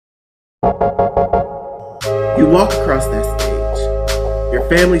You walk across that stage. Your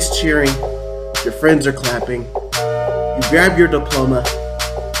family's cheering. Your friends are clapping. You grab your diploma.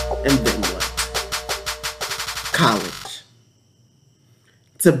 And then what? College.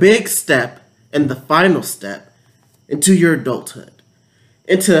 It's a big step and the final step into your adulthood.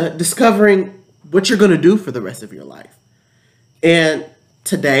 Into discovering what you're going to do for the rest of your life. And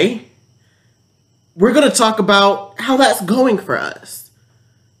today, we're going to talk about how that's going for us.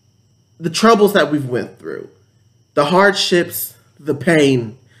 The troubles that we've went through. The hardships, the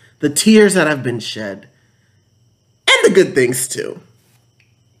pain, the tears that have been shed. And the good things too.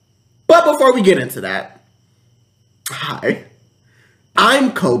 But before we get into that, hi,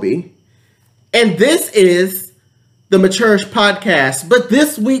 I'm Kobe. And this is the Maturish Podcast. But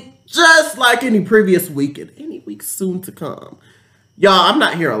this week, just like any previous week and any week soon to come, y'all, I'm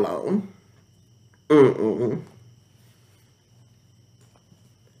not here alone.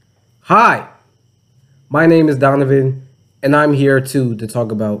 Hi, my name is Donovan, and I'm here too to talk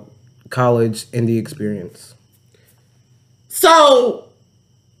about college and the experience. So,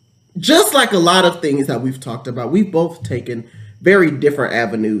 just like a lot of things that we've talked about, we've both taken very different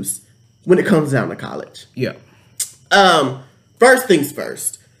avenues when it comes down to college. Yeah. First things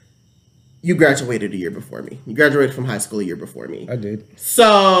first. You graduated a year before me. You graduated from high school a year before me. I did.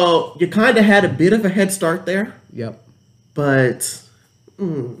 So, you kind of had a bit of a head start there. Yep. But,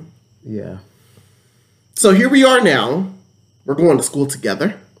 Yeah. So here we are now. We're going to school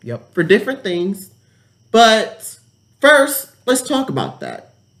together. Yep. For different things. But first, let's talk about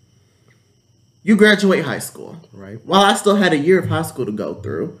that. You graduate high school. Right. While I still had a year of high school to go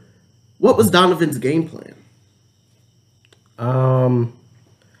through, what was Donovan's game plan?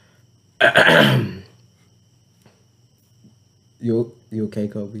 You okay,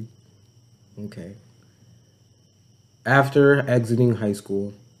 Kobe? Okay. After exiting high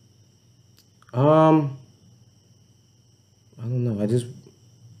school, I don't know.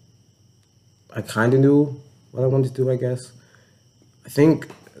 I kind of knew what I wanted to do, I guess. I think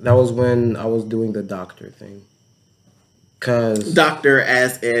that was when I was doing the doctor thing. Cause Doctor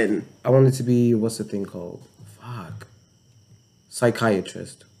as in... I wanted to be, what's the thing called?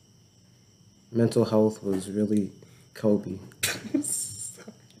 Psychiatrist. Mental health was really Kobe.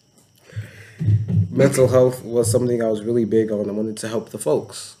 Mental health was something I was really big on. I wanted to help the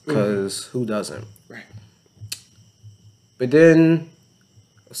folks, because who doesn't? Right. But then,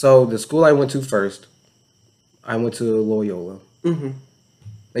 so the school I went to first, I went to Loyola.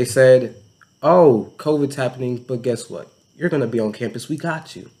 They said, oh, COVID's happening, but guess what? You're going to be on campus. We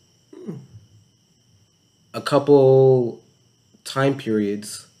got you. A couple time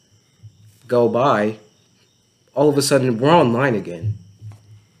periods go by. All of a sudden, we're online again.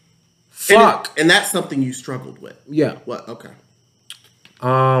 Fuck. And that's something you struggled with. Yeah. What? Okay.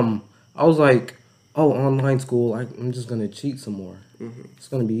 I was like, oh, online school, I'm just going to cheat some more. It's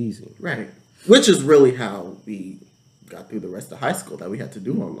going to be easy. Right. Which is really how we got through the rest of high school, that we had to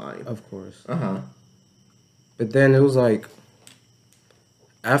do online. Of course. But then it was like,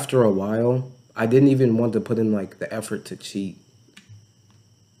 after a while, I didn't even want to put in like the effort to cheat.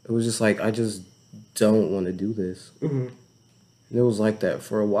 It was just like, I just don't want to do this. And it was like that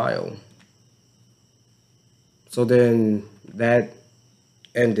for a while. So then that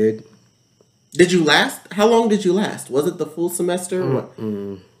ended. Did you last? How long did you last? Was it the full semester? Nah.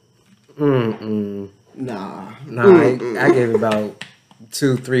 I gave about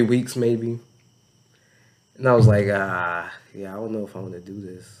 2-3 weeks maybe. And I was like, yeah, I don't know if I want to do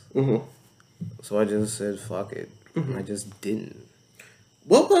this. So I just said, fuck it. I just didn't.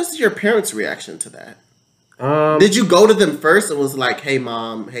 What was your parents' reaction to that? Did you go to them first and was like, hey,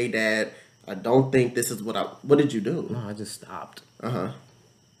 mom, hey, dad, I don't think this is what did you do? No, I just stopped.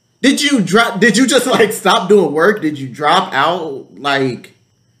 Did you just like stop doing work? Did you drop out? Like,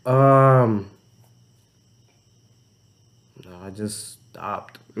 no, I just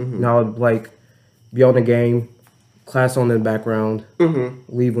stopped. Now I'd like be on the game, class on in the background,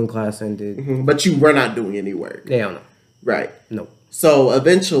 leave when class ended. But you were not doing any work. Yeah, no. Right. No. So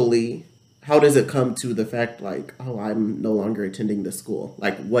eventually, how does it come to the fact like, oh, I'm no longer attending the school?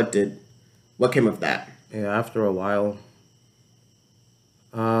 Like, what came of that? Yeah, after a while,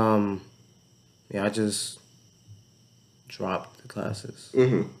 I just dropped the classes.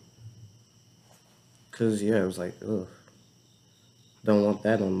 Cause it was like, ugh, don't want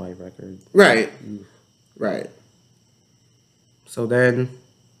that on my record. Right. Right. So then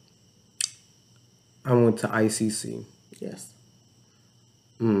I went to ICC. Yes.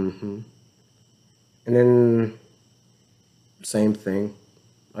 And then same thing.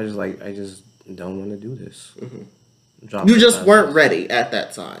 I just don't want to do this. You just weren't ready at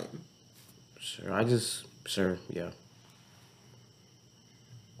that time. Sure, yeah.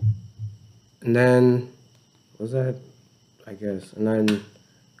 And then, was that, I guess, and then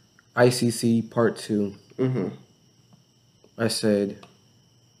ICC Part 2. I said,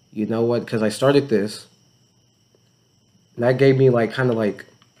 you know what, because I started this, and that gave me, like, kind of, like,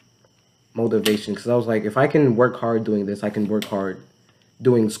 motivation, because I was like, if I can work hard doing this, I can work hard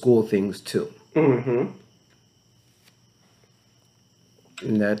doing school things, too. And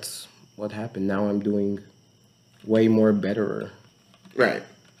that's what happened. Now I'm doing way more betterer. Right.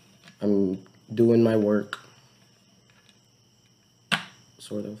 I'm doing my work,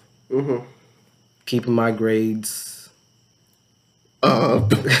 sort of. Keeping my grades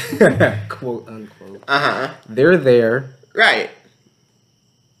up, quote unquote. They're there. Right.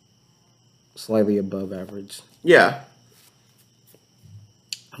 Slightly above average. Yeah.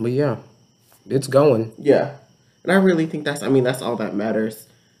 But yeah, it's going. Yeah. And I really think that's all that matters.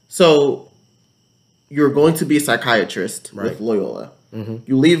 So, you're going to be a psychiatrist with Loyola.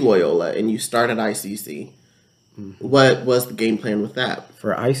 You leave Loyola and you start at ICC. What was the game plan with that?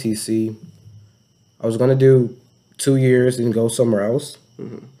 For ICC, I was going to do 2 years and go somewhere else.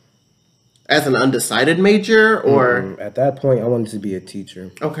 As an undecided major, or? At that point, I wanted to be a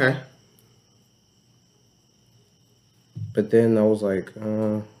teacher. Okay. But then I was like,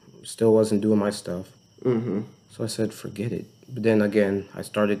 still wasn't doing my stuff. So I said, forget it. But then again, I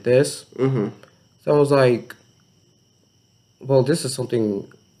started this. So I was like, well, this is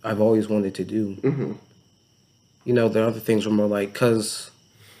something I've always wanted to do. You know, the other things were more like, because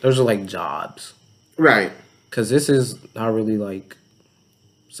those are like jobs. Right. Because this is not really like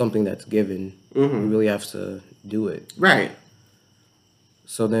something that's given. You really have to do it. Right.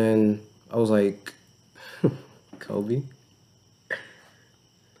 So then I was like, Kobe.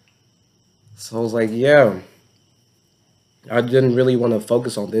 So I was like, yeah. I didn't really want to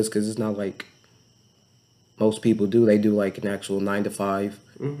focus on this because it's not like most people do. They do like an actual 9 to 5.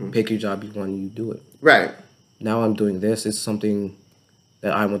 Pick your job you want, you do it. Right. Now I'm doing this. It's something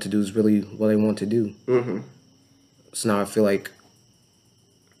that I want to do. Is really what I want to do. So now I feel like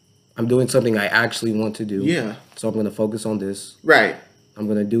I'm doing something I actually want to do. Yeah. So I'm going to focus on this. Right. I'm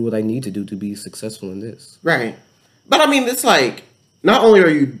going to do what I need to do to be successful in this. Right. But I mean, it's like, not only are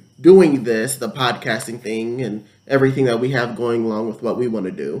you doing this, the podcasting thing and everything that we have going along with what we want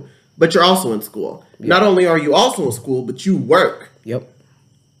to do, but you're also in school. Yep. Not only are you also in school, but you work. Yep.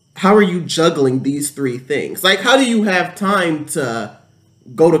 How are you juggling these three things? Like, how do you have time to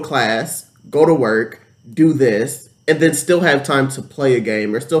go to class, go to work, do this, and then still have time to play a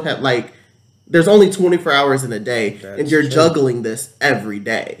game, or still have, like, there's only 24 hours in a day, and you're juggling this every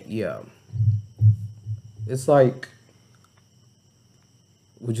day. Yeah. It's like,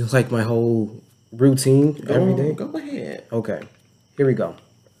 would you like my whole routine every day? Go ahead. Okay. Here we go.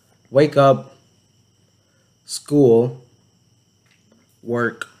 Wake up, school,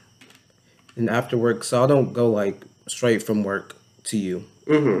 work, and after work, so I don't go like straight from work to you.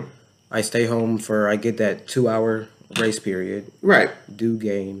 I stay home I get that 2-hour grace period. Right. Do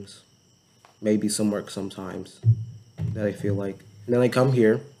games, maybe some work sometimes that I feel like. And then I come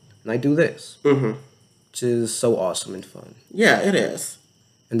here and I do this, which is so awesome and fun. Yeah, it is.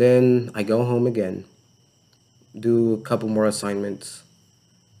 And then I go home again, do a couple more assignments,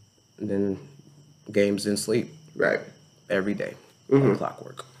 and then games and sleep. Right. Every day, like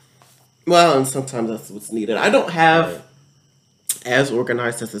clockwork. Well, and sometimes that's what's needed. I don't have as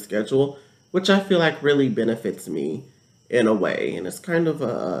organized as a schedule, which I feel like really benefits me in a way, and it's kind of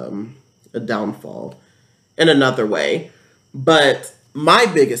a downfall in another way. But my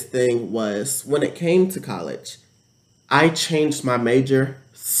biggest thing was when it came to college, I changed my major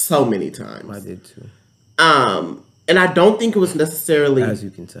so many times. I did too. And I don't think it was necessarily, as you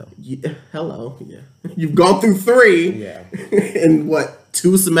can tell. Hello, yeah. You've gone through 3. Yeah. In what,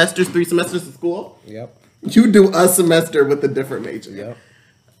 3 semesters of school? Yep. You do a semester with a different major. Yep.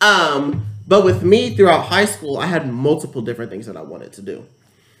 But with me throughout high school, I had multiple different things that I wanted to do.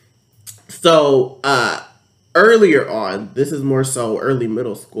 So earlier on, this is more so early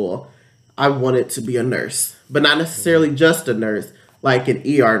middle school, I wanted to be a nurse, but not necessarily just a nurse, like an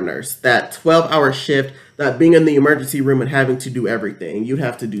ER nurse. That 12-hour shift, that being in the emergency room and having to do everything. You'd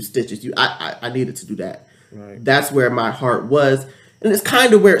have to do stitches. I needed to do that. Right. That's where my heart was, and it's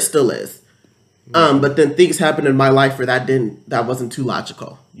kind of where it still is. But then things happened in my life where that wasn't too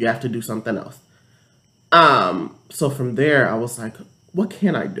logical. You have to do something else. So from there, I was like, what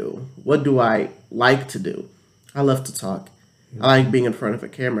can I do? What do I like to do? I love to talk. I like being in front of a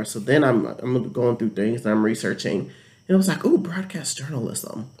camera. So then I'm going through things and I'm researching. And it was like, broadcast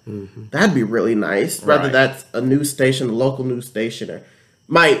journalism. That'd be really nice. Whether that's a news station, a local news station, or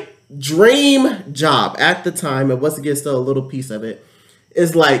might dream job at the time, and once again, still a little piece of it,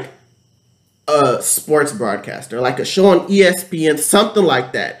 is like a sports broadcaster, like a show on ESPN, something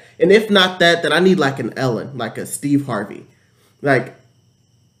like that. And if not that, then I need like an Ellen, like a Steve Harvey. Like,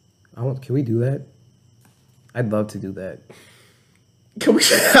 can we do that? I'd love to do that. Can we?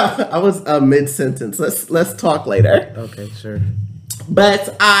 I was mid sentence. Let's talk later. Okay, sure.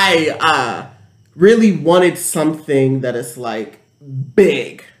 But I really wanted something that is like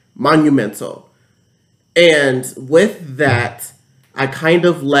big, monumental, and with that, I kind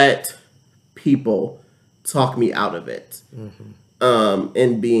of let people talk me out of it.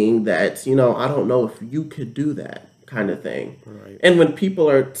 And being that, I don't know if you could do that kind of thing. Right. And when people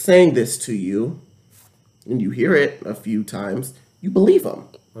are saying this to you, and you hear it a few times, you believe them.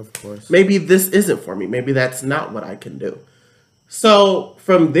 Of course. Maybe this isn't for me. Maybe that's not what I can do. So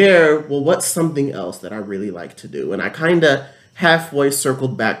from there, well, what's something else that I really like to do? And I kind of halfway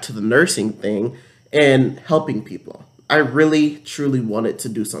circled back to the nursing thing and helping people. I really, truly wanted to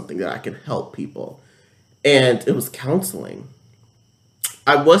do something that I can help people. And it was counseling.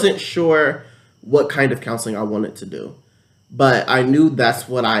 I wasn't sure what kind of counseling I wanted to do, but I knew that's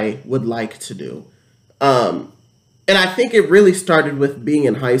what I would like to do. And I think it really started with being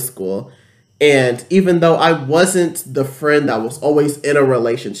in high school. And even though I wasn't the friend that was always in a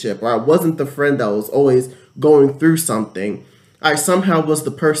relationship, or I wasn't the friend that was always going through something, I somehow was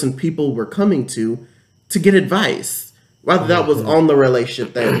the person people were coming to get advice. Whether that was on the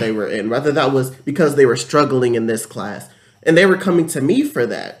relationship that they were in, whether that was because they were struggling in this class, and they were coming to me for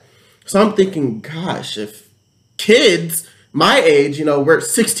that. So I'm thinking, gosh, if kids my age, we're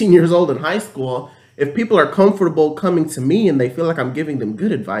 16 years old in high school, if people are comfortable coming to me and they feel like I'm giving them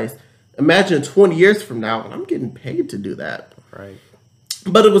good advice, imagine 20 years from now, and I'm getting paid to do that. Right.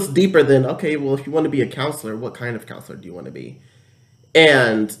 But it was deeper than, okay, well, if you want to be a counselor, what kind of counselor do you want to be?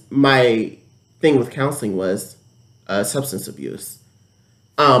 And my thing with counseling was substance abuse.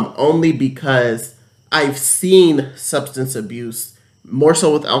 Only because I've seen substance abuse, more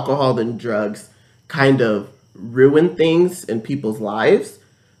so with alcohol than drugs, kind of ruin things in people's lives.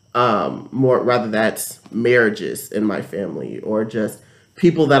 Rather that's marriages in my family, or just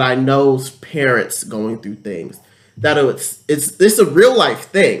people that I know's parents going through things. That it's a real life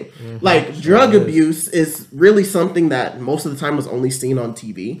thing. Like drug abuse is really something that most of the time was only seen on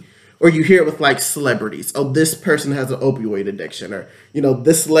TV, or you hear it with like celebrities. Oh, this person has an opioid addiction, or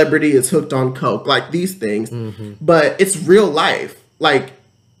this celebrity is hooked on coke, like these things. But it's real life. Like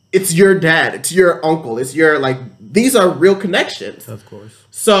it's your dad, it's your uncle, it's your these are real connections. Of course.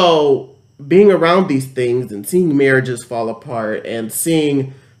 So being around these things and seeing marriages fall apart and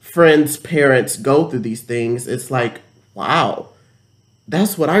seeing friends' parents go through these things, it's like, wow,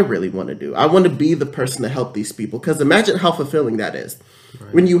 that's what I really want to do. I want to be the person to help these people, because imagine how fulfilling that is.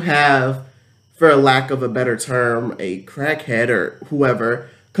 Right. When you have, for a lack of a better term, a crackhead or whoever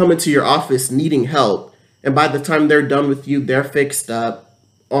come into your office needing help, and by the time they're done with you, they're fixed up,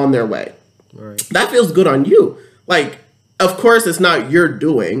 on their way. Right. That feels good on you. Of course, it's not your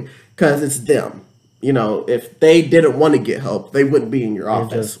doing, because it's them. If they didn't want to get help, they wouldn't be in your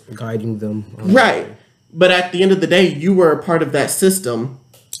office. Just guiding them. Right. But at the end of the day, you were a part of that system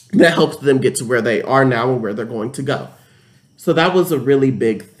that helps them get to where they are now and where they're going to go. So that was a really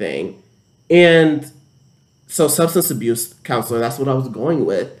big thing. And so substance abuse counselor, that's what I was going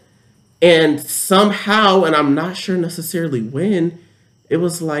with. And somehow, and I'm not sure necessarily when, it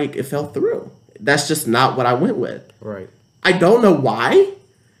was like it fell through. That's just not what I went with. Right. I don't know why,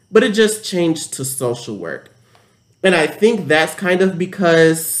 but it just changed to social work. And I think that's kind of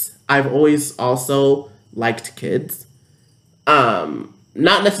because I've always also liked kids.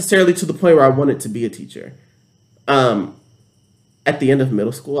 Not necessarily to the point where I wanted to be a teacher. At the end of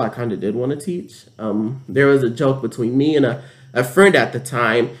middle school, I kind of did want to teach. There was a joke between me and a friend at the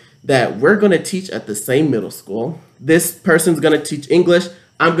time that we're going to teach at the same middle school. This person's going to teach English.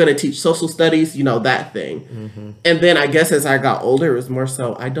 I'm going to teach social studies, that thing. And then I guess as I got older, it was more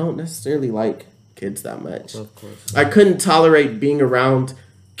so I don't necessarily like kids that much. Of course. I couldn't tolerate being around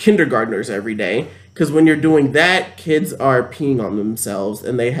kindergartners every day, because when you're doing that, kids are peeing on themselves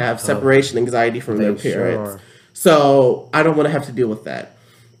and they have separation anxiety from their parents. Sure. So I don't want to have to deal with that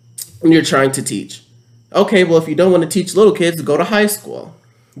when you're trying to teach. Okay, well, if you don't want to teach little kids, go to high school.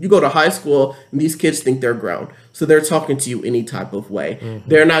 You go to high school and these kids think they're grown. So they're talking to you any type of way.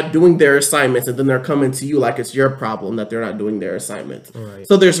 They're not doing their assignments, and then they're coming to you like it's your problem that they're not doing their assignments. Right.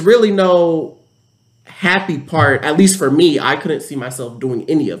 So there's really no happy part, at least for me. I couldn't see myself doing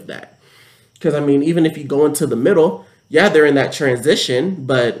any of that. Because, even if you go into the middle, yeah, they're in that transition,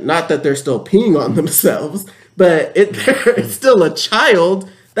 but not that they're still peeing on themselves. But it's still a child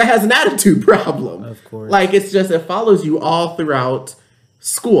that has an attitude problem. Of course. Like, it's just, it follows you all throughout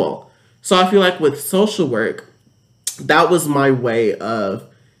school. So I feel like with social work, that was my way of,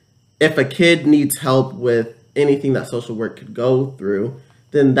 if a kid needs help with anything that social work could go through,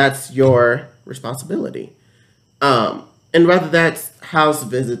 then that's your responsibility. And whether that's house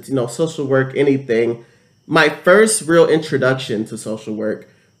visits, social work, anything. My first real introduction to social work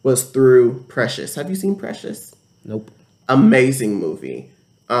was through Precious. Have you seen Precious? Nope. Amazing movie.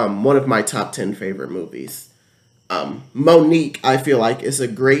 One of my top 10 favorite movies. Monique, I feel like, is a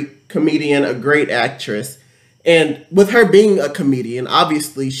great comedian, a great actress. And with her being a comedian,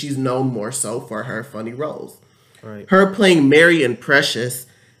 obviously she's known more so for her funny roles. Right. Her playing Mary in Precious,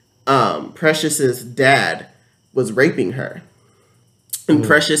 Precious's dad was raping her. And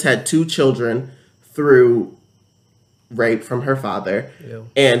Precious had 2 children through rape from her father. Ew.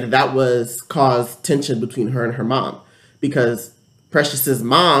 And that was caused tension between her and her mom. Because Precious's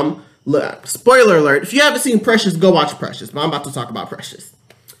mom, spoiler alert, if you haven't seen Precious, go watch Precious. I'm about to talk about Precious.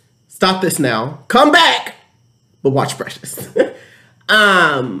 Stop this now. Come back! But watch Precious.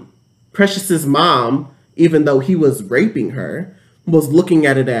 Precious's mom, even though he was raping her, was looking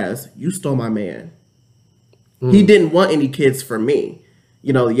at it as, you stole my man. He didn't want any kids for me.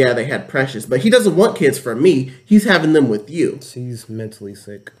 Yeah, they had Precious, but he doesn't want kids for me. He's having them with you. She's mentally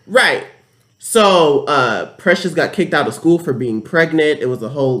sick. Right. So Precious got kicked out of school for being pregnant. It was a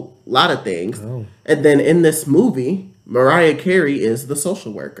whole lot of things. Oh. And then in this movie, Mariah Carey is the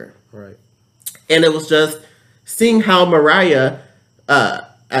social worker. Right. And it was just seeing how Mariah,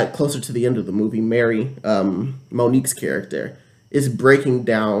 at closer to the end of the movie, Mary, Monique's character, is breaking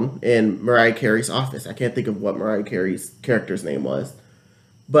down in Mariah Carey's office. I can't think of what Mariah Carey's character's name was.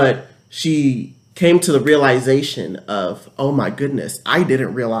 But she came to the realization of, oh my goodness, I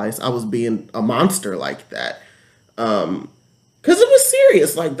didn't realize I was being a monster like that. Because it was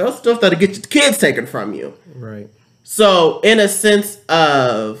serious. Like, those stuff that'll get your kids taken from you. Right. So in a sense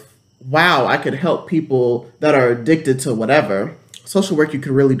of, wow, I could help people that are addicted to whatever, social work, you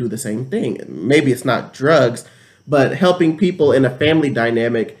could really do the same thing. Maybe it's not drugs, but helping people in a family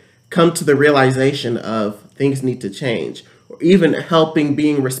dynamic come to the realization of things need to change. Or even helping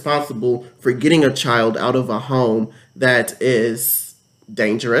being responsible for getting a child out of a home that is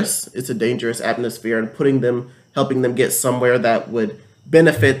dangerous. It's a dangerous atmosphere, and helping them get somewhere that would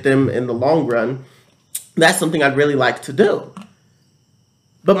benefit them in the long run. That's something I'd really like to do.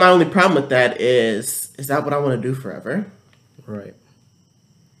 But my only problem with that is that what I want to do forever? Right.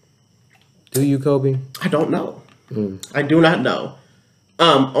 Do you, Kobe? I don't know. I do not know.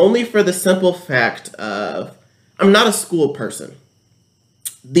 Only for the simple fact of, I'm not a school person.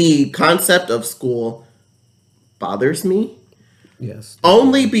 The concept of school bothers me. Yes.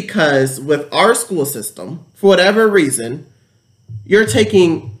 Only because with our school system, for whatever reason, you're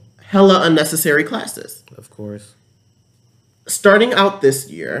taking hella unnecessary classes. Of course. Starting out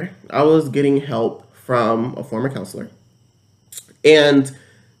this year, I was getting help from a former counselor. And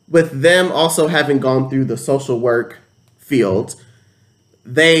with them also having gone through the social work field,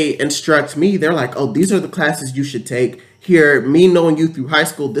 they instruct me. They're like, oh, these are the classes you should take. Here, me knowing you through high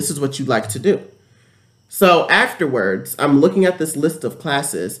school, this is what you'd like to do. So afterwards, I'm looking at this list of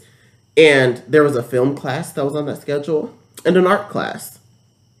classes, and there was a film class that was on that schedule and an art class.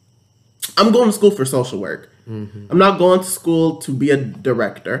 I'm going to school for social work. I'm not going to school to be a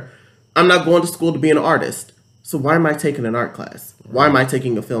director. I'm not going to school to be an artist. So why am I taking an art class? Why am I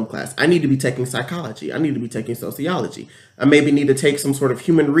taking a film class? I need to be taking psychology. I need to be taking sociology. I maybe need to take some sort of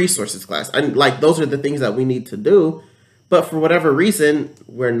human resources class. Those are the things that we need to do. But for whatever reason,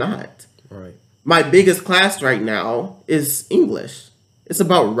 we're not. Right. My biggest class right now is English. It's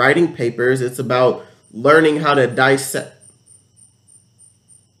about writing papers. It's about learning how to dissect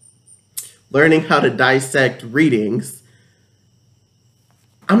readings.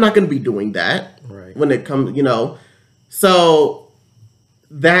 I'm not going to be doing that when it comes, So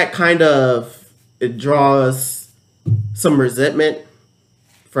that it draws some resentment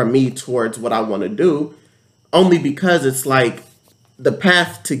from me towards what I want to do, only because it's like the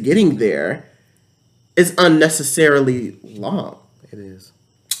path to getting there is unnecessarily long. It is.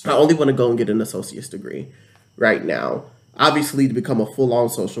 I only want to go and get an associate's degree right now. Obviously, to become a full-on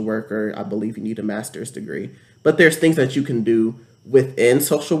social worker, I believe you need a master's degree. But there's things that you can do within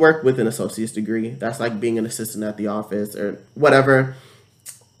social work with an associate's degree. That's like being an assistant at the office or whatever.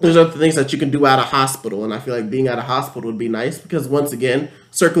 There's other things that you can do at a hospital. And I feel like being at a hospital would be nice because, once again,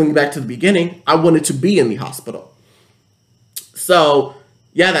 circling back to the beginning, I wanted to be in the hospital. So,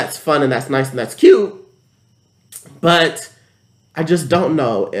 yeah, that's fun and that's nice and that's cute. But I just don't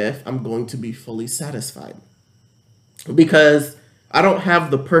know if I'm going to be fully satisfied. Because I don't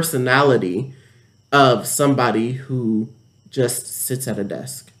have the personality of somebody who just sits at a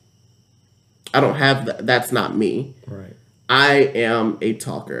desk. I don't have that. That's not me. Right. I am a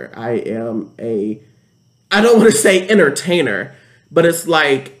talker. I don't want to say entertainer, but it's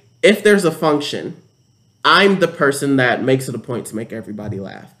like if there's a function, I'm the person that makes it a point to make everybody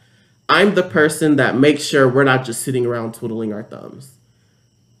laugh. I'm the person that makes sure we're not just sitting around twiddling our thumbs.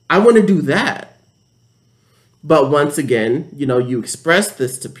 I want to do that. But once again, you express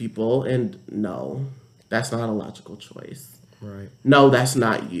this to people and no, that's not a logical choice. Right. No, that's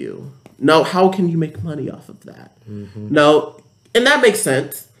not you. No, how can you make money off of that? No, and that makes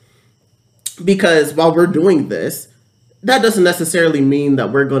sense because while we're doing this, that doesn't necessarily mean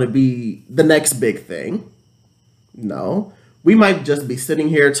that we're going to be the next big thing. No, we might just be sitting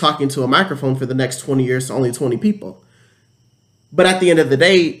here talking to a microphone for the next 20 years to only 20 people. But at the end of the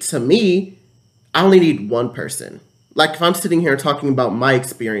day, to me, I only need one person. Like if I'm sitting here talking about my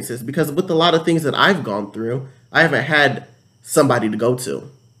experiences, because with a lot of things that I've gone through, I haven't had somebody to go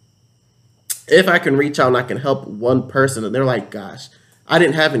to. If I can reach out and I can help one person and they're like, gosh, I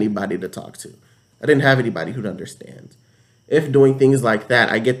didn't have anybody to talk to. I didn't have anybody who'd understand. If doing things like that,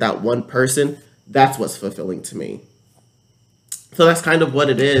 I get that one person, that's what's fulfilling to me. So that's kind of what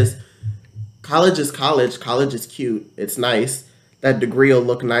it is. College is college. College is cute. It's nice. That degree will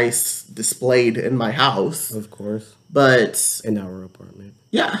look nice displayed in my house. Of course. But in our apartment.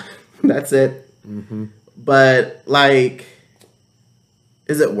 Yeah, that's it. But like,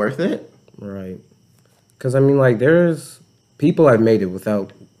 is it worth it? Right. Because, I mean, like, there's people have made it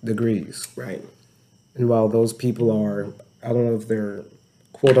without degrees. Right. And while those people are, I don't know if they're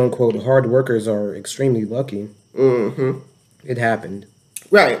quote-unquote hard workers or extremely lucky, it happened.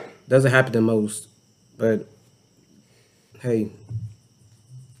 Right. Doesn't happen to most, but, hey.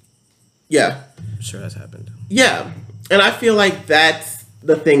 Yeah. I'm sure that's happened. Yeah. And I feel like that's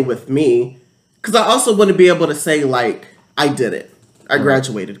the thing with me. Because I also want to be able to say, like, I did it. I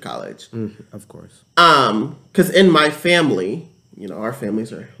graduated college. Of course. Because in my family, our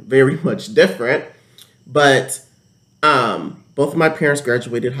families are very much different, but both of my parents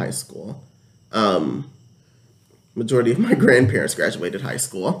graduated high school. Majority of my grandparents graduated high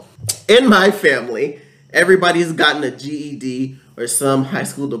school. In my family, everybody's gotten a GED or some high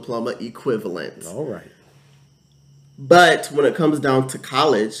school diploma equivalent. All right. But when it comes down to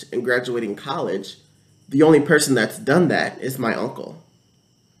college and graduating college, the only person that's done that is my uncle.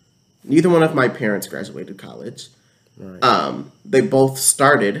 Neither one of my parents graduated college. Right. They both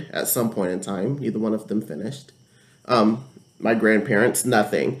started at some point in time. Neither one of them finished. My grandparents,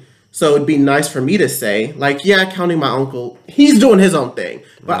 nothing. So it'd be nice for me to say, like, yeah, counting my uncle, he's doing his own thing.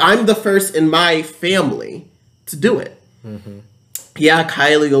 But I'm the first in my family to do it. Yeah,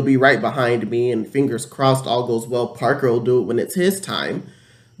 Kylie will be right behind me, and fingers crossed all goes well. Parker will do it when it's his time.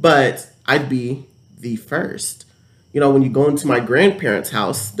 But I'd be the first. When you go into my grandparents'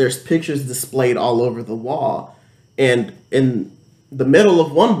 house, there's pictures displayed all over the wall. And in the middle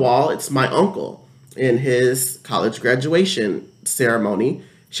of one wall, it's my uncle in his college graduation ceremony,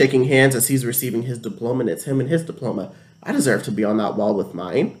 shaking hands as he's receiving his diploma, and it's him and his diploma. I deserve to be on that wall with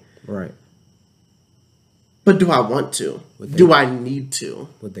mine. Right. But do I want to? Do I need to?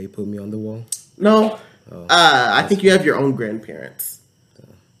 Would they put me on the wall? No. I think you have your own grandparents.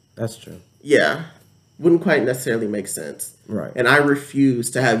 That's true. Yeah. Wouldn't quite necessarily make sense. Right. And I refuse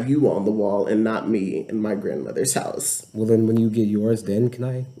to have you on the wall and not me in my grandmother's house. Well, then when you get yours, then can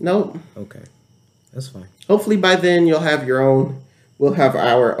I? Nope. Okay. That's fine. Hopefully by then you'll have your own, we'll have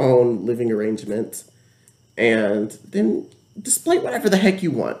our own living arrangement. And then display whatever the heck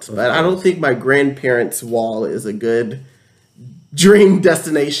you want. But I don't think my grandparents' wall is a good dream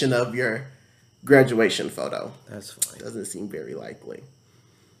destination of your graduation photo. That's fine. Doesn't seem very likely.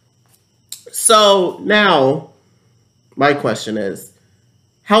 So now, my question is,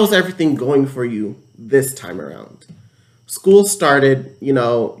 how's everything going for you this time around? School started,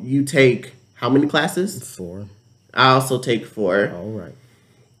 you take how many classes? 4. I also take 4. All right.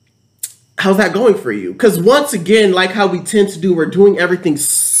 How's that going for you? Because once again, like how we tend to do, we're doing everything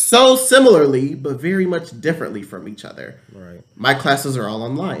so similarly, but very much differently from each other. Right. My classes are all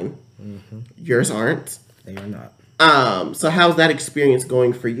online. Yours aren't. They are not. So how's that experience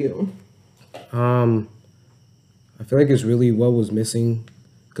going for you? I feel like it's really what was missing,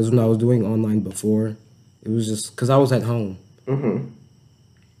 because when I was doing online before, it was just because I was at home.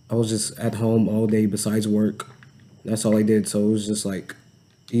 I was just at home all day besides work. That's all I did. So it was just like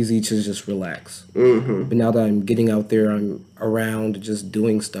easy to just relax. But now that I'm getting out there, I'm around just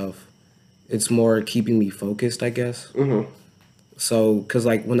doing stuff. It's more keeping me focused, I guess. So, because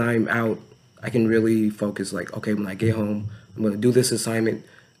like when I'm out, I can really focus. Like, okay, when I get home, I'm going to do this assignment,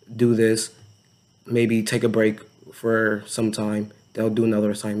 do this, maybe take a break for some time. They'll do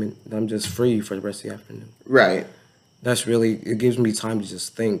another assignment. I'm just free for the rest of the afternoon. Right. That's really, it gives me time to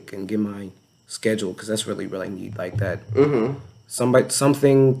just think and get my schedule, because that's really what I need, like that.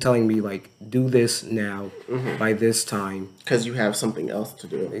 Something telling me, like, do this now by this time. Because you have something else to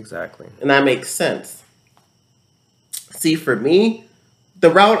do. Exactly. And that makes sense. See, for me,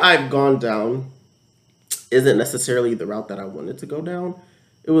 the route I've gone down isn't necessarily the route that I wanted to go down.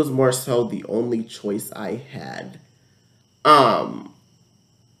 It was more so the only choice I had.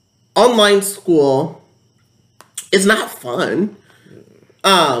 Online school is not fun.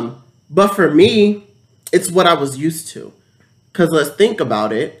 But for me, it's what I was used to. Because let's think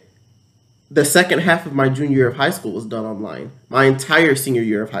about it. The second half of my junior year of high school was done online. My entire senior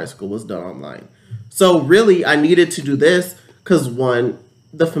year of high school was done online. So really, I needed to do this because, one,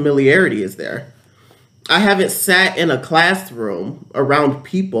 the familiarity is there. I haven't sat in a classroom around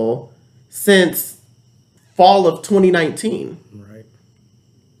people since fall of 2019. Right.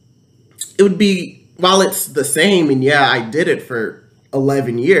 It would be, while it's the same, and yeah, I did it for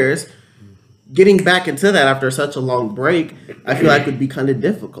 11 years, getting back into that after such a long break, I feel like would be kind of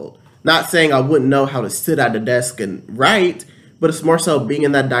difficult. Not saying I wouldn't know how to sit at a desk and write, but it's more so being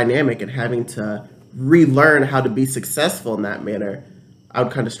in that dynamic and having to relearn how to be successful in that manner, I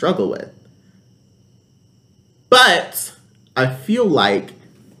would kind of struggle with. But I feel like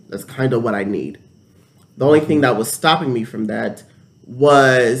that's kind of what I need. The only thing that was stopping me from that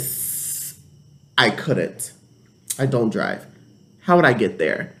was I couldn't. I don't drive. How would I get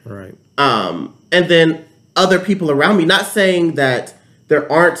there? Right. And then other people around me, not saying that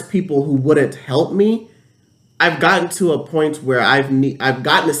there aren't people who wouldn't help me. I've gotten to a point where I've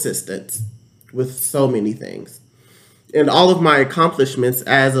gotten assistance with so many things. And all of my accomplishments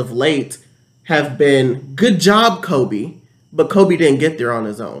as of late have been, good job, Kobe, but Kobe didn't get there on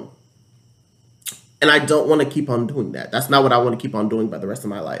his own. And I don't want to keep on doing that. That's not what I want to keep on doing by the rest of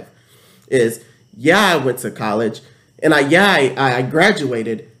my life. I went to college and I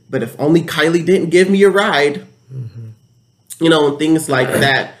graduated, but if only Kylie didn't give me a ride, and things like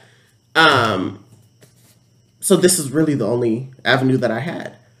that. So this is really the only avenue that I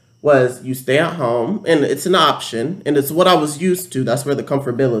had, was you stay at home, and it's an option, and it's what I was used to. That's where the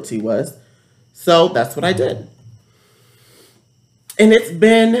comfortability was. So that's what I did. And it's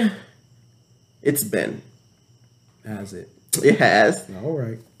been. Has it? It has. All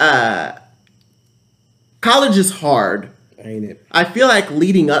right. College is hard. Ain't it? I feel like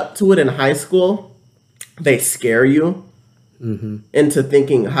leading up to it in high school, they scare you into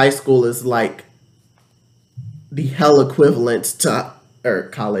thinking high school is like the hell equivalent to, or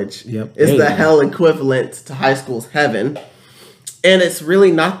college is the hell equivalent to high school's heaven. And it's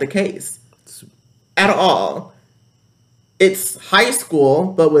really not the case at all. It's high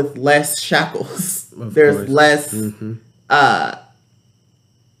school, but with less shackles. There's less.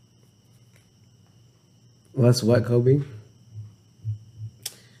 Less what, Kobe?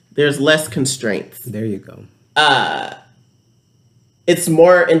 There's less constraints. There you go. It's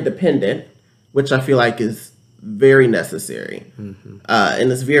more independent, which I feel like is very necessary.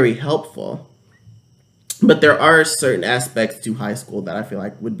 And it's very helpful. But there are certain aspects to high school that I feel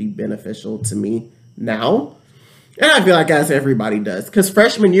like would be beneficial to me now. And I feel like as everybody does. Because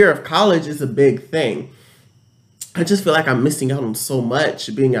freshman year of college is a big thing. I just feel like I'm missing out on so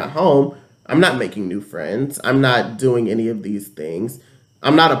much being at home. I'm not making new friends. I'm not doing any of these things.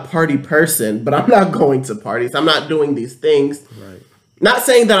 I'm not a party person, but I'm not going to parties. I'm not doing these things. Right. Not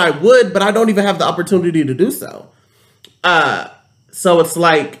saying that I would, but I don't even have the opportunity to do so. So it's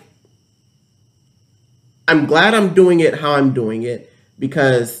like, I'm glad I'm doing it how I'm doing it,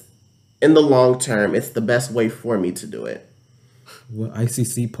 because in the long term, it's the best way for me to do it. What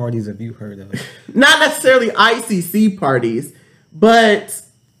ICC parties have you heard of? Not necessarily ICC parties, but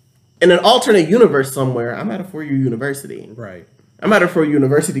in an alternate universe somewhere, I'm at a 4-year university. Right. I'm at a 4-year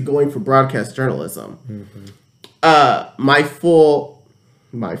university going for broadcast journalism. My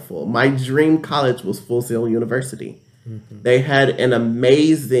dream college was Full Sail University. They had an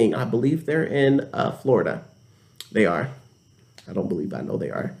amazing, I believe they're in Florida. They are. I don't believe, I know they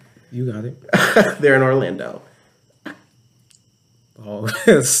are. You got it. They're in Orlando. Oh,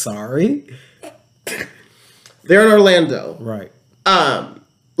 sorry. They're in Orlando. Right.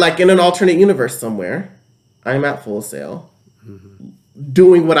 Like in an alternate universe somewhere, I'm at Full Sail,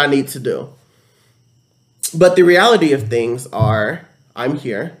 doing what I need to do. But the reality of things are, I'm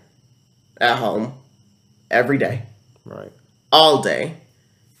here at home every day. Right. All day,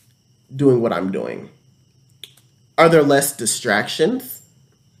 doing what I'm doing. Are there less distractions?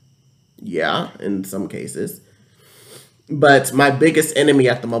 Yeah, in some cases. But my biggest enemy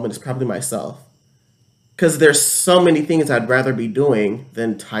at the moment is probably myself. Because there's so many things I'd rather be doing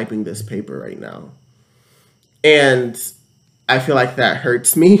than typing this paper right now. And I feel like that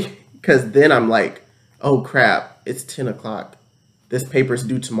hurts me. Because then I'm like, oh crap, it's 10 o'clock. This paper's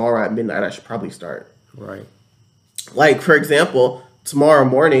due tomorrow at midnight. I should probably start. Right. Like, for example, tomorrow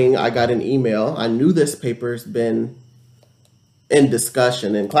morning, I got an email. I knew this paper's been in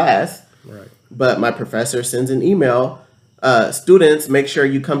discussion in class. Right. But my professor sends an email. Students, make sure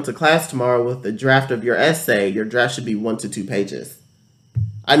you come to class tomorrow with the draft of your essay. Your draft should be 1 to 2 pages.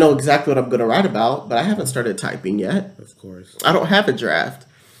 I know exactly what I'm going to write about, but I haven't started typing yet. Of course. I don't have a draft.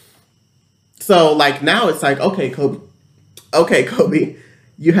 So, like, now it's like, okay, Kobe,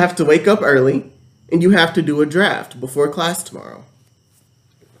 you have to wake up early and you have to do a draft before class tomorrow.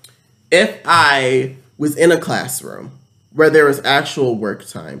 If I was in a classroom where there was actual work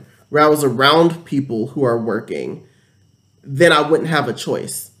time, where I was around people who are working, then I wouldn't have a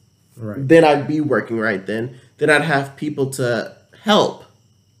choice. Right. Then I'd be working right then. Then I'd have people to help.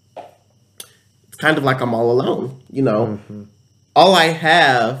 It's kind of like I'm all alone, you know. Mm-hmm. All I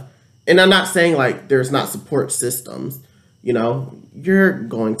have, and I'm not saying like there's not support systems, you know. You're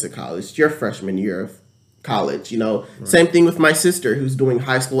going to college, your freshman year of college, you know. Right. Same thing with my sister who's doing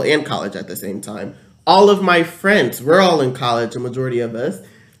high school and college at the same time. All of my friends, we're all in college, a majority of us,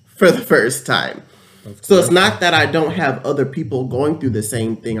 for the first time. So it's not that I don't have other people going through the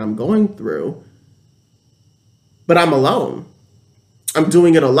same thing I'm going through, but I'm alone. I'm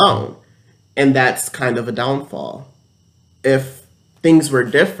doing it alone. And that's kind of a downfall. If things were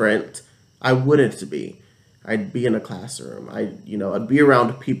different, I wouldn't be. I'd be in a classroom. I'd be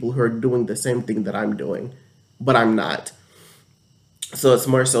around people who are doing the same thing that I'm doing, but I'm not. So it's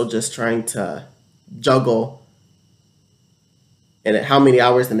more so just trying to juggle. And how many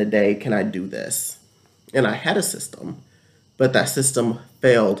hours in a day can I do this? And I had a system, but that system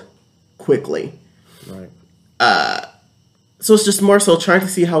failed quickly. Right. So it's just more so trying to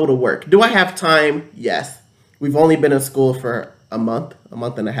see how it'll work. Do I have time? Yes. We've only been in school for a month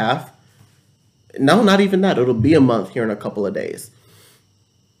and a half. No, not even that. It'll be a month here in a couple of days.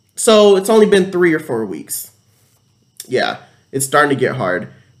 So it's only been 3 or 4 weeks. Yeah, it's starting to get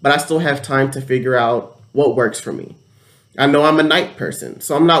hard, but I still have time to figure out what works for me. I know I'm a night person,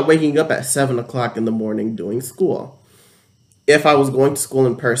 so I'm not waking up at 7 o'clock in the morning doing school. If I was going to school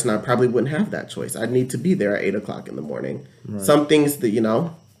in person, I probably wouldn't have that choice. I'd need to be there at 8 o'clock in the morning. Right. Some things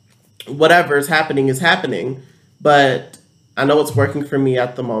that, whatever is happening, but I know it's working for me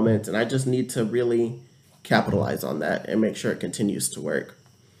at the moment, and I just need to really capitalize on that and make sure it continues to work.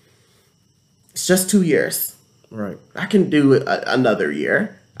 It's just 2 years. Right. I can do another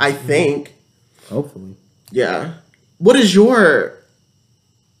year, I think. Hopefully. Yeah. What is your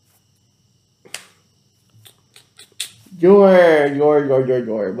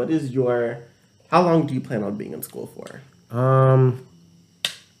what is your, how long do you plan on being in school for?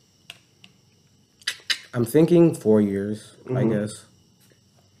 I'm thinking 4 years, Mm-hmm. I guess.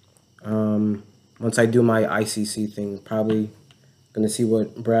 Once I do my ICC thing, probably gonna see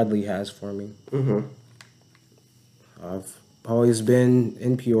what Bradley has for me. Mm-hmm. I've always been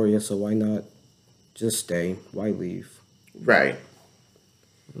in Peoria, so why not just stay? Why leave? Right.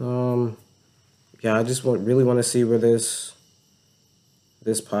 Yeah, I just really want to see where this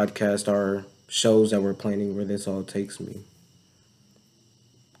podcast, our shows that we're planning, where this all takes me.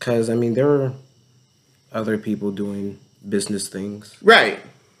 Because, there are other people doing business things. Right.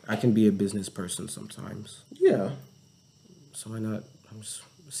 I can be a business person sometimes. Yeah. So why not just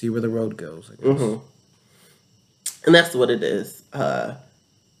see where the road goes, I guess. Mm-hmm. And that's what it is.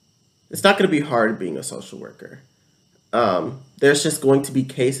 It's not going to be hard being a social worker. There's just going to be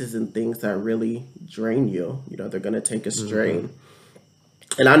cases and things that really drain you. They're going to take a strain.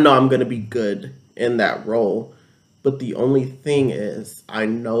 Mm-hmm. And I know I'm going to be good in that role. But the only thing is, I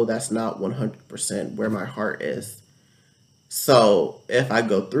know that's not 100% where my heart is. So if I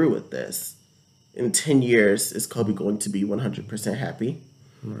go through with this, in 10 years, is Kobe going to be 100% happy?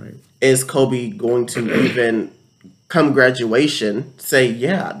 Right. Is Kobe going to even, come graduation, say,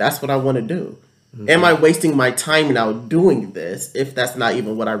 yeah, that's what I want to do? Mm-hmm. Am I wasting my time now doing this if that's not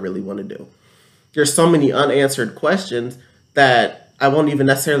even what I really want to do? There's so many unanswered questions that I won't even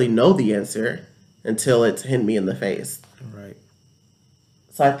necessarily know the answer until it's hit me in the face. Right.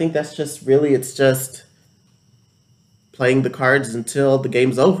 So I think that's just really, it's just playing the cards until the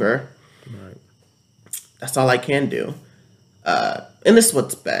game's over. Right. That's all I can do. And this is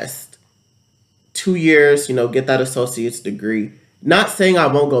what's best. 2 years, get that associate's degree. Not saying I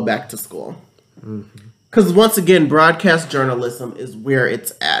won't go back to school. Because once again, broadcast journalism is where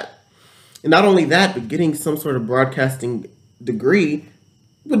it's at. And not only that, but getting some sort of broadcasting degree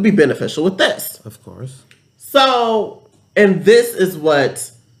would be beneficial with this. Of course. So, and this is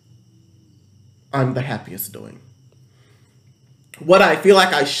what I'm the happiest doing. What I feel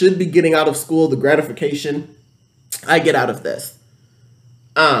like I should be getting out of school, the gratification I get out of this.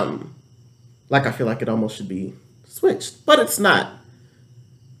 Like I feel like it almost should be switched, but it's not.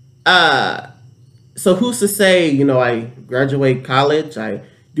 So who's to say, you know, I graduate college, I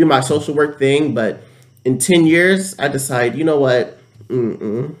do my social work thing, but in 10 years, I decide, you know what?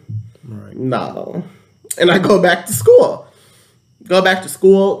 Right. No. And I go back to school. Go back to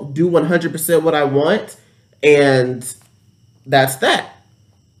school, do 100% what I want, and that's that.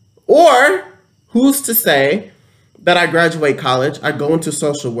 Or who's to say that I graduate college, I go into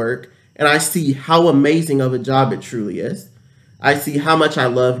social work, and I see how amazing of a job it truly is. I see how much I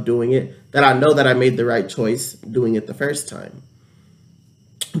love doing it, that I know that I made the right choice doing it the first time.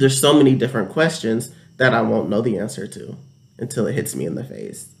 There's so many different questions that I won't know the answer to until it hits me in the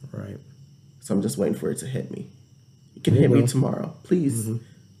face. Right. So I'm just waiting for it to hit me. You can hit me tomorrow. Please.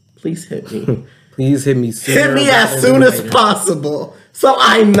 Please hit me. Please hit me sooner. Hit me as soon as possible so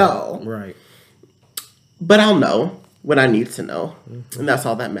I know. Right. But I'll know when I need to know. And that's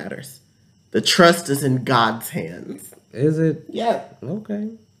all that matters. The trust is in God's hands. Is it? Yeah.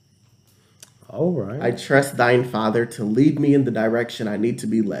 Okay. All right. I trust thine Father to lead me in the direction I need to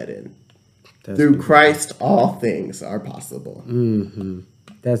be led in. That's Through beautiful. Christ, all things are possible. Mm-hmm.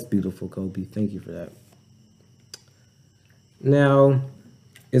 That's beautiful, Kobe. Thank you for that. Now,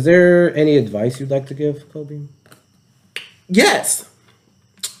 is there any advice you'd like to give, Kobe? Yes.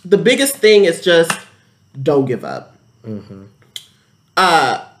 The biggest thing is just don't give up.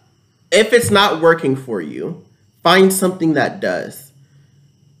 If it's not working for you, find something that does.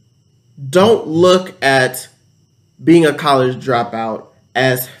 Don't look at being a college dropout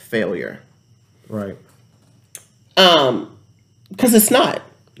as failure. Right. Because it's not.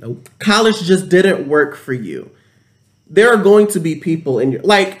 Nope. College just didn't work for you. There are going to be people in your,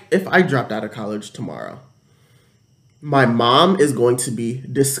 like, if I dropped out of college tomorrow, my mom is going to be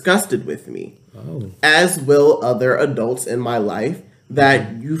disgusted with me, as will other adults in my life,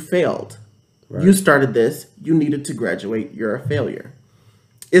 that you failed. Right. You started this, you needed to graduate, you're a failure.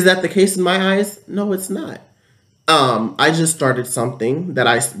 Is that the case in my eyes? No, it's not. I just started something that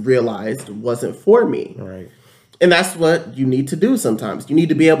I realized wasn't for me. Right. And that's what you need to do sometimes. You need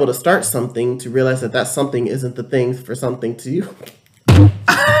to be able to start something to realize that that something isn't the thing for something to you.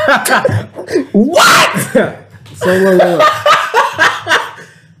 What? So, look.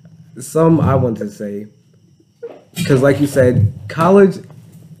 Some I want to say, because like you said, college.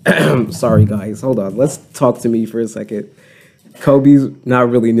 Sorry, guys. Hold on. Let's talk to me for a second. Kobe's not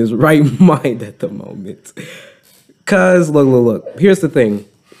really in his right mind at the moment. Because, look. Here's the thing.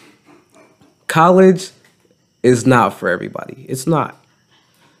 College is not for everybody. It's not.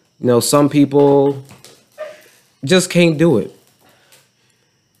 You know, some people just can't do it.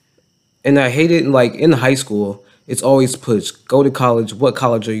 And I hate it, like, in high school, it's always pushed. Go to college. What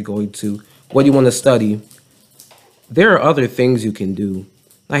college are you going to? What do you want to study? There are other things you can do.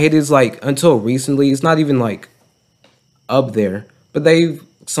 I hate it, it's like, until recently, it's not even, like, up there. But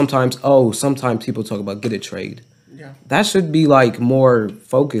sometimes people talk about get a trade. Yeah. That should be, like, more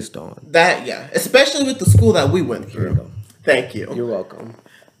focused on. That, yeah. Especially with the school that we went through. Thank you. You're welcome.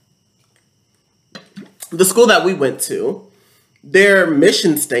 The school that we went to, their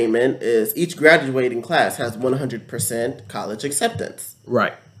mission statement is each graduating class has 100% college acceptance.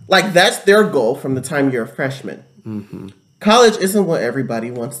 Right. Like, that's their goal from the time you're a freshman. Mm-hmm. College isn't what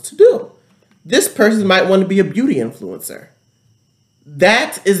everybody wants to do. This person might want to be a beauty influencer.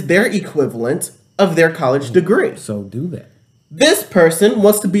 That is their equivalent of their college degree. So do that. This person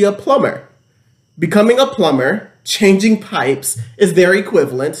wants to be a plumber. Becoming a plumber, changing pipes, is their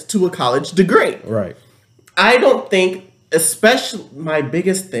equivalent to a college degree. Right. I don't think, especially, my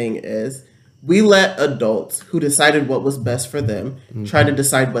biggest thing is we let adults who decided what was best for them try to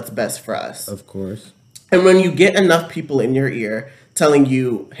decide what's best for us. Of course. And when you get enough people in your ear telling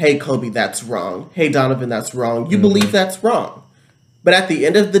you, hey, Kobe, that's wrong. Hey, Donovan, that's wrong. You believe that's wrong. But at the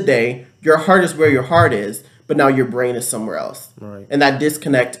end of the day, your heart is where your heart is, but now your brain is somewhere else. Right. And that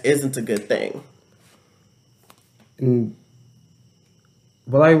disconnect isn't a good thing. And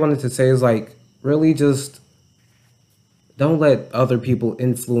what I wanted to say is, like, really just don't let other people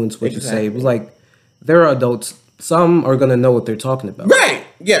influence what you say. It was like, there are adults. Some are going to know what they're talking about. Right.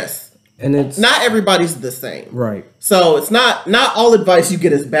 Yes. And it's not everybody's the same. Right. So it's not all advice you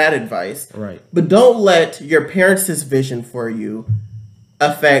get is bad advice. Right. But don't let your parents' vision for you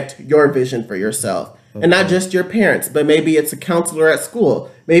affect your vision for yourself. And not just your parents, but maybe it's a counselor at school.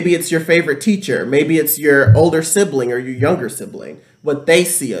 Maybe it's your favorite teacher. Maybe it's your older sibling or your younger sibling, what they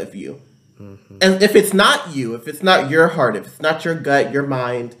see of you. And if it's not you, if it's not your heart, if it's not your gut, your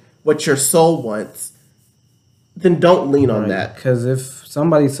mind, what your soul wants, then don't lean on that. Because if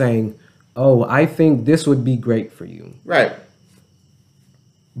somebody's saying, oh, I think this would be great for you. Right.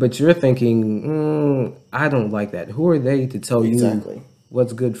 But you're thinking, I don't like that. Who are they to tell you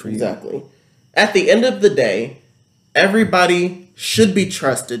what's good for you? Exactly. At the end of the day, everybody should be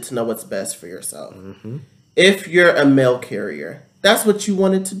trusted to know what's best for yourself. If you're a mail carrier, that's what you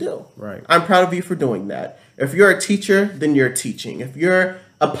wanted to do. Right. I'm proud of you for doing that. If you're a teacher, then you're teaching. If you're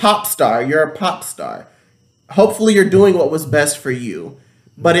a pop star, you're a pop star. Hopefully you're doing what was best for you.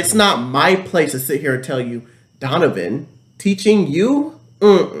 But it's not my place to sit here and tell you, Donovan, teaching you?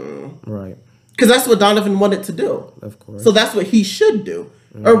 Right. Because that's what Donovan wanted to do. Of course. So that's what he should do.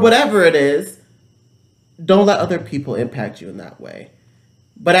 Or whatever it is. Don't let other people impact you in that way.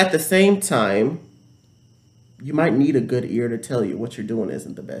 But at the same time, you might need a good ear to tell you what you're doing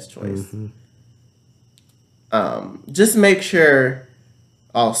isn't the best choice. Just make sure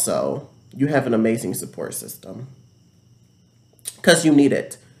also you have an amazing support system. Because you need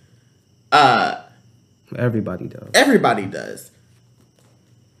it. Everybody does. Everybody does.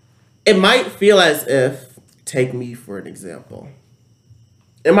 It might feel as if, take me for an example.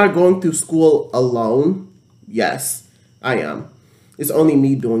 Am I going through school alone? Yes, I am. It's only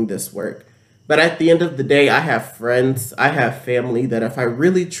me doing this work. But at the end of the day, I have friends, I have family that if I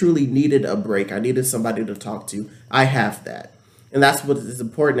really truly needed a break, I needed somebody to talk to, I have that. And that's what is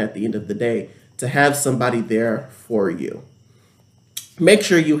important at the end of the day, to have somebody there for you. Make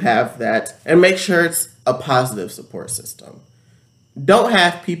sure you have that and make sure it's a positive support system. Don't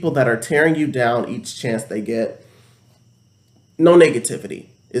have people that are tearing you down each chance they get. No negativity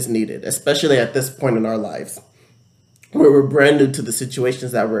is needed, especially at this point in our lives, where we're brand new to the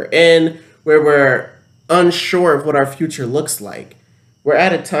situations that we're in, where we're unsure of what our future looks like. We're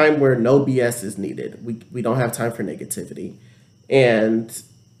at a time where no BS is needed. We don't have time for negativity. And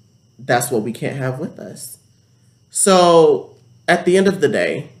that's what we can't have with us. So at the end of the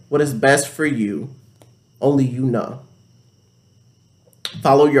day, what is best for you, only you know.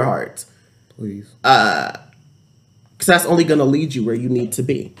 Follow your heart. Please. Because that's only going to lead you where you need to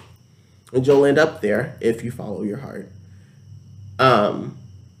be. And you'll end up there if you follow your heart.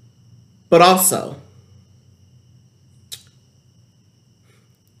 But also,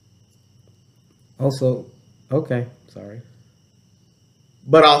 okay, sorry.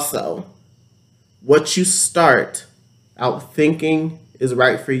 But also, what you start out thinking is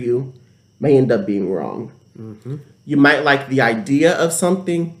right for you may end up being wrong. You might like the idea of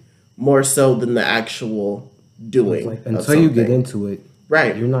something more so than the actual doing. Until you get into it,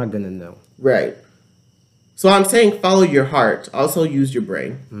 right, you're not gonna know. Right. So I'm saying follow your heart. Also use your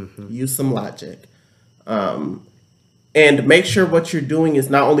brain. Use some logic. And make sure what you're doing is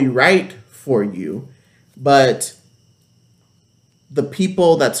not only right for you, but the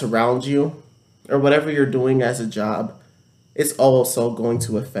people that surround you or whatever you're doing as a job, it's also going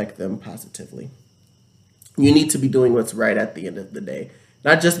to affect them positively. You need to be doing what's right at the end of the day.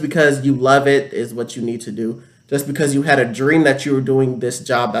 Not just because you love it is what you need to do. Just because you had a dream that you were doing this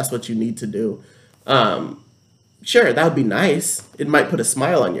job, that's what you need to do. Sure, that would be nice. It might put a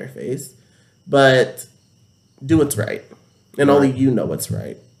smile on your face. But do what's right. And only you know what's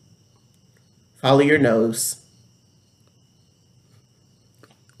right. Follow your nose.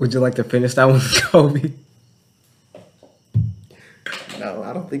 Would you like to finish that one, Kobe? No,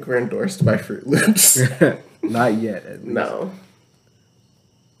 I don't think we're endorsed by Fruit Loops. Not yet, at least. No.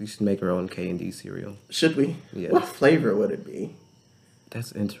 We should make our own K&D cereal. Should we? Yeah. What flavor would it be?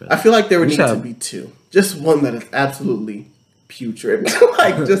 That's interesting. I feel like there would need to be two. Just one that is absolutely putrid.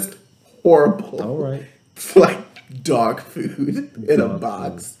 Like, just horrible. All right. Like dog food in a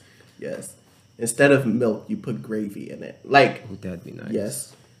box. Food. Yes. Instead of milk, you put gravy in it. Like, that'd be nice.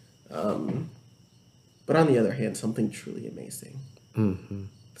 Yes. But on the other hand, something truly amazing.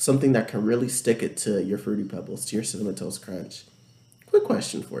 Something that can really stick it to your Fruity Pebbles, to your Cinnamon Toast Crunch. Quick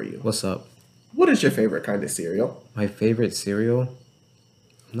question for you. What's up? What is your favorite kind of cereal? My favorite cereal?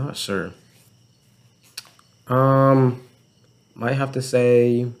 I'm not sure. Might have to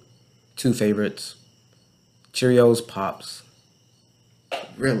say two favorites. Cheerios, Pops.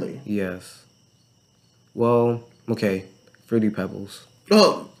 Really? Yes. Well, okay. Fruity Pebbles.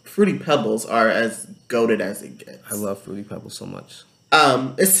 Well, Fruity Pebbles are as goated as it gets. I love Fruity Pebbles so much.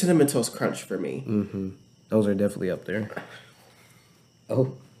 It's Cinnamon Toast Crunch for me. Those are definitely up there.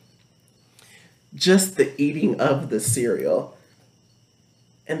 Oh. Just the eating of the cereal.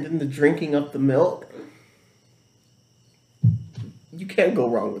 And then the drinking of the milk. you can't go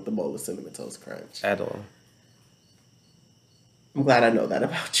wrong with the bowl of Cinnamon Toast Crunch. At all. I'm glad I know that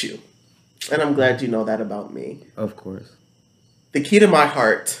about you. And I'm glad you know that about me. Of course. The key to my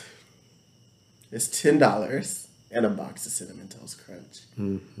heart is $10 and a box of Cinnamon Toast Crunch.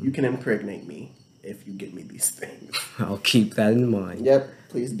 Mm-hmm. You can impregnate me if you give me these things. I'll keep that in mind. Yep,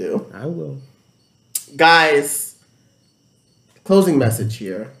 please do. I will. Guys, closing message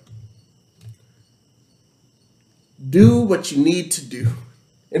here. Do what you need to do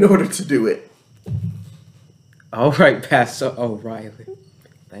in order to do it. All right, Pastor O'Reilly.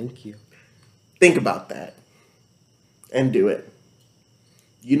 Thank you. Think about that and do it.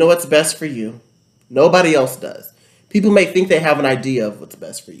 You know what's best for you. Nobody else does. People may think they have an idea of what's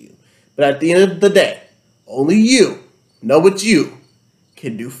best for you, but at the end of the day, only you know what you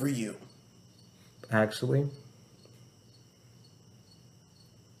can do for you. Actually,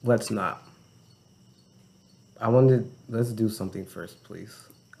 let's not. Let's do something first, please.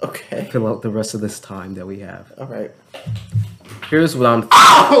 Okay. Fill out the rest of this time that we have. All right. Here's what I'm...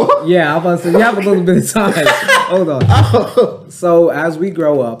 Oh! Yeah, I'm about to say, we have a little bit of time. Hold on. Oh. So, as we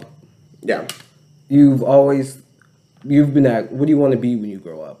grow up... Yeah. You've been at... What do you want to be when you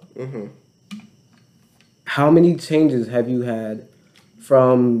grow up? Mm-hmm. How many changes have you had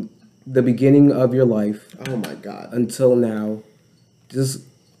from the beginning of your life... Oh, my God. ...until now? Just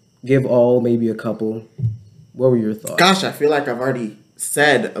give maybe a couple. What were your thoughts? Gosh, I feel like I've already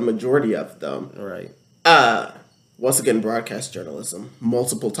said a majority of them. Right. Once again, broadcast journalism,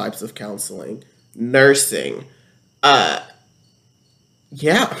 multiple types of counseling, nursing. Yeah,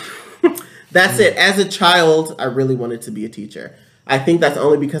 that's it. As a child, I really wanted to be a teacher. I think that's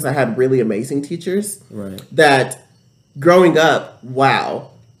only because I had really amazing teachers. Right. That growing up, wow,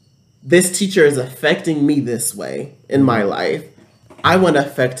 this teacher is affecting me this way in my life. I want to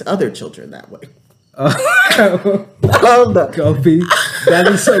affect other children that way. Kobe, that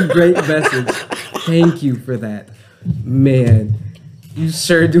is a great message. Thank you for that. Man, you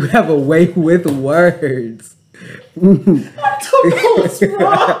sure do have a way with words. I don't know what's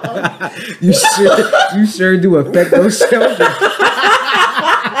wrong. You sure do affect those children.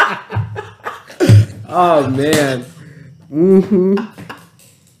 Oh, man. Mm-hmm.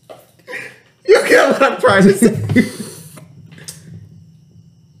 You get what I'm trying to say.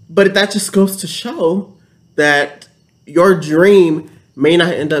 But that just goes to show that your dream may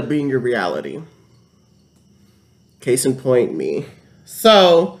not end up being your reality. Case in point, me.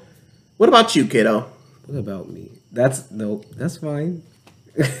 So, what about you, kiddo? What about me? That's fine.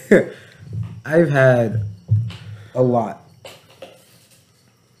 I've had a lot.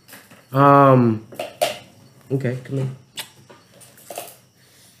 Okay, come in.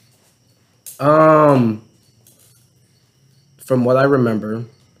 From what I remember,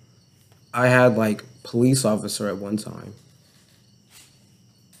 I had police officer at one time.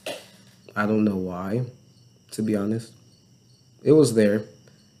 I don't know why, to be honest. It was there.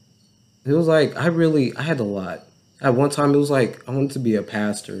 It was I had a lot. At one time, it was I wanted to be a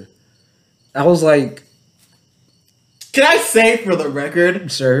pastor. I was can I say for the record,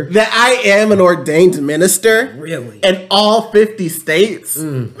 sir, that I am an ordained minister? Really? In all 50 states?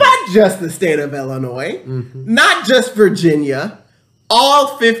 Mm-hmm. Not just the state of Illinois. Mm-hmm. Not just Virginia.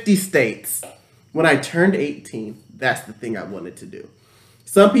 All 50 states. When I turned 18, that's the thing I wanted to do.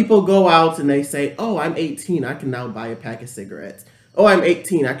 Some people go out and they say, oh, I'm 18. I can now buy a pack of cigarettes. Oh, I'm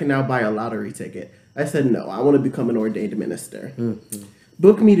 18. I can now buy a lottery ticket. I said, no, I want to become an ordained minister. Mm-hmm.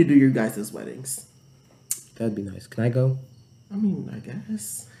 Book me to do your guys' weddings. That'd be nice. Can I go? I mean, I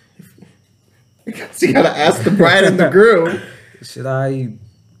guess. So you gotta ask the bride and the groom. Should I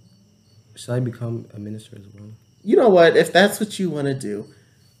become a minister as well? You know what? If that's what you want to do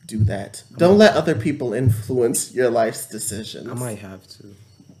that. Don't let other people influence your life's decisions. I might have to.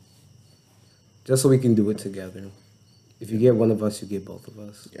 Just so we can do it together. If you get one of us, you get both of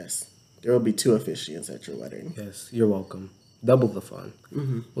us. Yes. There will be 2 officiants at your wedding. Yes, you're welcome. Double the fun.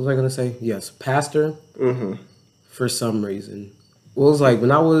 Mm-hmm. What was I going to say? Yes, pastor, for some reason. Well, it was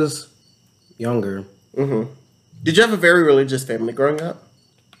when I was younger. Mm-hmm. Did you have a very religious family growing up?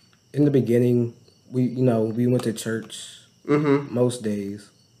 In the beginning, we went to church most days.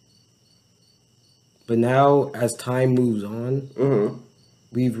 But now, as time moves on,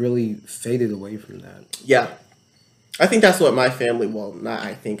 we've really faded away from that. Yeah. I think that's what my family,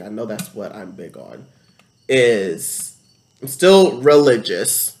 I know that's what I'm big on, is I'm still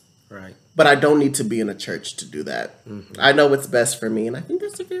religious. Right. But I don't need to be in a church to do that. Mm-hmm. I know what's best for me, and I think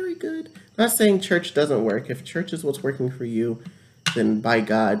that's a very good. I'm not saying church doesn't work. If church is what's working for you, then by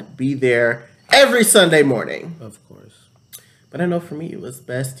God, be there every Sunday morning. Of course. But I know for me, it was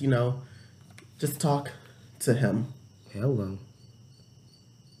best, just talk to him. Hello.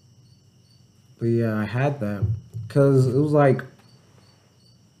 But yeah, I had that because it was like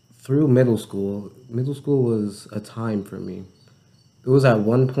through middle school. Middle school was a time for me. It was at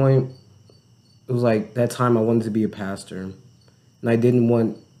one point, it was like that time I wanted to be a pastor, and I didn't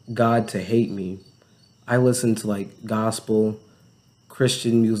want God to hate me. I listened to like gospel,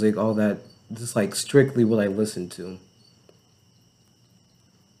 Christian music, all that, just like strictly what I listened to.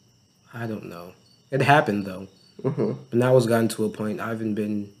 I don't know. It happened though. Mm-hmm. But now it's gotten to a point I haven't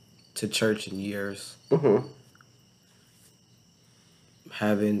been to church in years. Mm-hmm.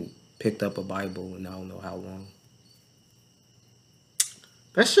 Haven't picked up a Bible in I don't know how long.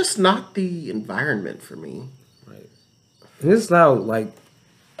 That's just not the environment for me. Right. And it's now like,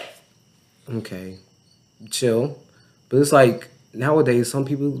 okay, chill. But it's like nowadays some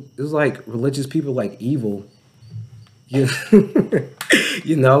people, it's like religious people like evil. You,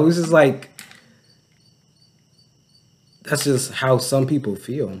 you know, it's just like, that's just how some people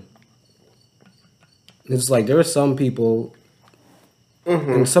feel. It's like there are some people,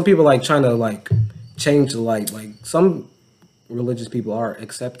 and some people like trying to like change the light. Like some religious people are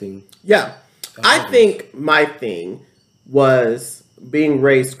accepting. Yeah. I think my thing was being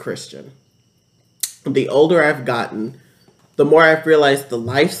raised Christian. The older I've gotten, the more I've realized the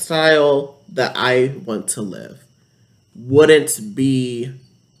lifestyle that I want to live wouldn't be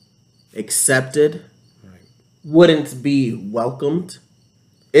accepted, wouldn't be welcomed,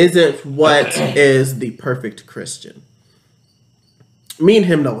 isn't what is the perfect Christian. Me and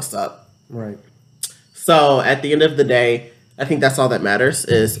him know what's up. Right. So at the end of the day, I think that's all that matters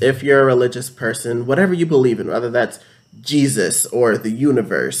is if you're a religious person, whatever you believe in, whether that's Jesus or the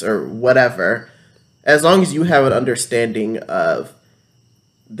universe or whatever, as long as you have an understanding of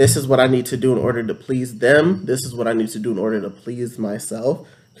this is what I need to do in order to please them, this is what I need to do in order to please myself,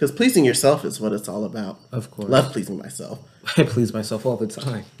 because pleasing yourself is what it's all about. Of course. Love pleasing myself. I please myself all the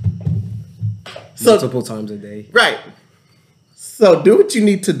time. So, multiple times a day. Right. So do what you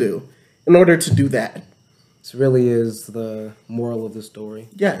need to do in order to do that. This really is the moral of the story.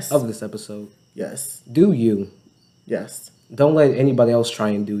 Yes. Of this episode. Yes. Do you. Yes. Don't let anybody else try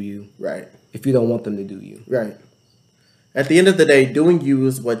and do you. Right. If you don't want them to do you. Right. At the end of the day, doing you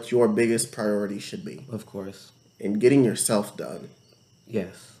is what your biggest priority should be. Of course. And getting yourself done.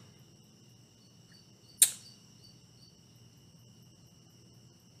 Yes.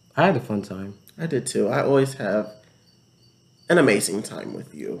 I had a fun time. I did too. I always have an amazing time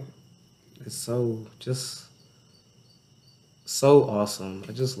with you. It's so awesome.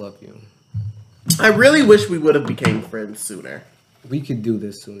 I just love you. I really wish we would have became friends sooner. We could do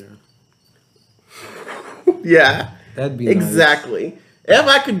this sooner. Yeah. That'd be exactly. Nice. If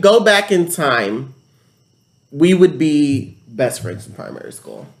I could go back in time, we would be best friends in primary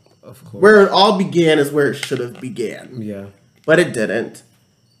school. Of course. Where it all began is where it should have began. Yeah. But it didn't.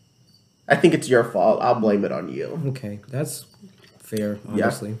 I think it's your fault. I'll blame it on you. Okay. That's fair,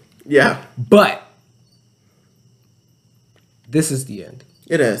 honestly. Yeah. But this is the end.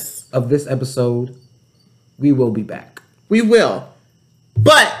 It is. Of this episode. We will be back. We will.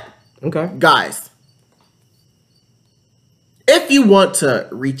 But, okay, guys, if you want to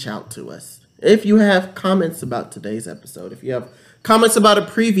reach out to us, if you have comments about today's episode, if you have comments about a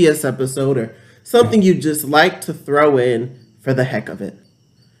previous episode or something you just like to throw in for the heck of it,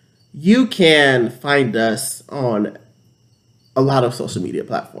 you can find us on a lot of social media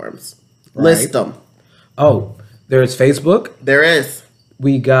platforms. Right. List them. Oh, there's Facebook. There is.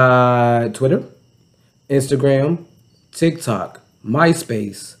 We got Twitter, Instagram, TikTok,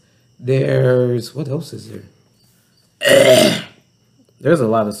 MySpace. There's, what else is there? There's a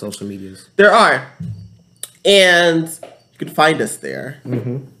lot of social medias. There are. And you can find us there.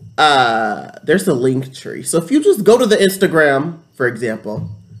 Mm-hmm. There's a link tree. So if you just go to the Instagram, for example,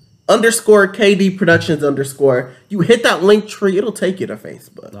 _KD Productions _, you hit that link tree, it'll take you to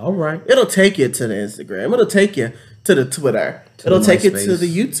Facebook. All right. It'll take you to the Instagram. It'll take you to the Twitter. It'll take you to the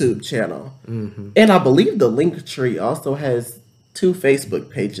YouTube channel. Mm-hmm. And I believe the link tree also has 2 Facebook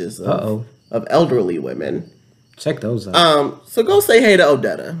pages of elderly women. Check those out. So go say hey to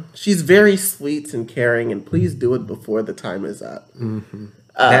Odetta. She's very sweet and caring, and please do it before the time is up. Mm-hmm.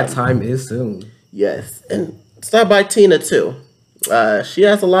 That time is soon. Yes. And stop by Tina too. She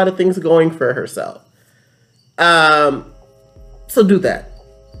has a lot of things going for herself. So do that.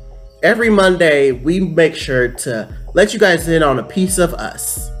 Every Monday, we make sure to let you guys in on a piece of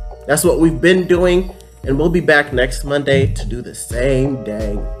us. That's what we've been doing, and we'll be back next Monday to do the same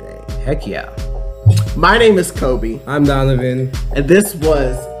dang thing. Heck yeah. My name is Kobe. I'm Donovan. And this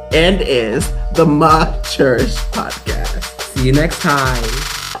was and is the Ma Church Podcast. See you next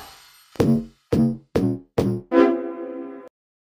time.